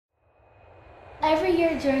Every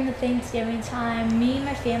year during the Thanksgiving time, me and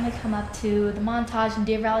my family come up to the Montage in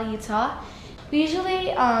Deer Valley, Utah. We usually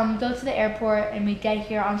go to the airport and we get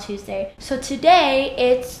here on Tuesday. So today,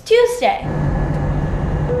 it's Tuesday.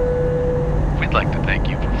 We'd like to thank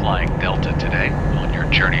you for flying Delta today on your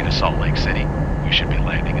journey to Salt Lake City. We should be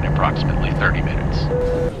landing in approximately 30 minutes.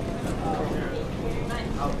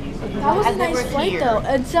 That was a nice flight though,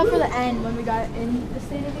 except for the end when we got in the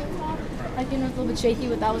state of Utah. Like, it was a little bit shaky,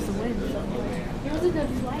 but that was the wind. So it was a good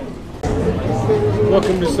flight.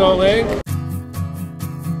 Welcome to Salt Lake.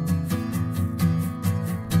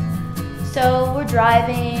 So we're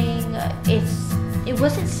driving. It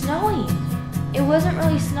wasn't snowing. It wasn't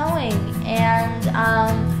really snowing, and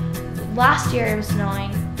last year it was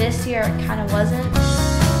snowing. This year it kind of wasn't.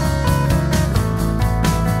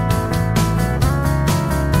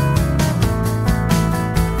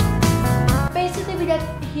 Basically, we get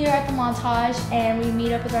here at the Montage and we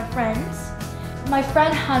meet up with our friends. My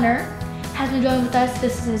friend Hunter has been going with us.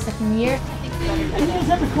 This is his second year. Is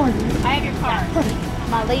that recording? I have your car. Perfect.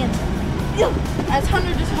 My lantern. As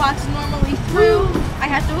Hunter just walks normally through, I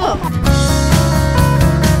have to look.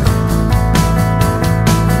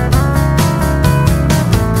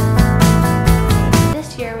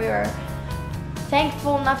 This year we were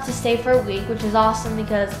thankful enough to stay for a week, which is awesome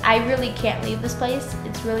because I really can't leave this place.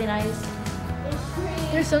 It's really nice.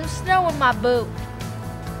 There's some snow in my boot.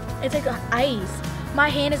 It's like ice. My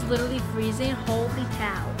hand is literally freezing. Holy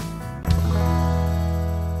cow.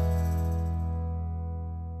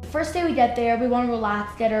 First day we get there, we want to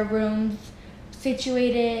relax, get our rooms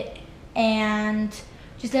situated, and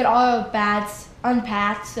just get all our bags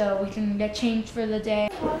unpacked so we can get changed for the day.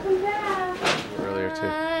 Welcome back. Earlier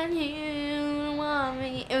too.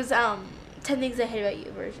 It was 10 Things I Hate About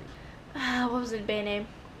You version. What was the band name?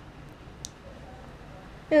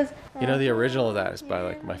 It was, You know, the original of that is by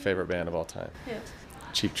like my favorite band of all time. Who?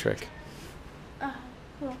 Cheap Trick.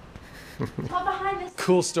 Cool. Call behind this.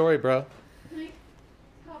 Cool story, bro.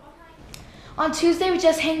 On Tuesday, we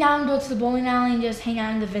just hang out and go to the bowling alley and just hang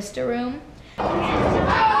out in the Vista room.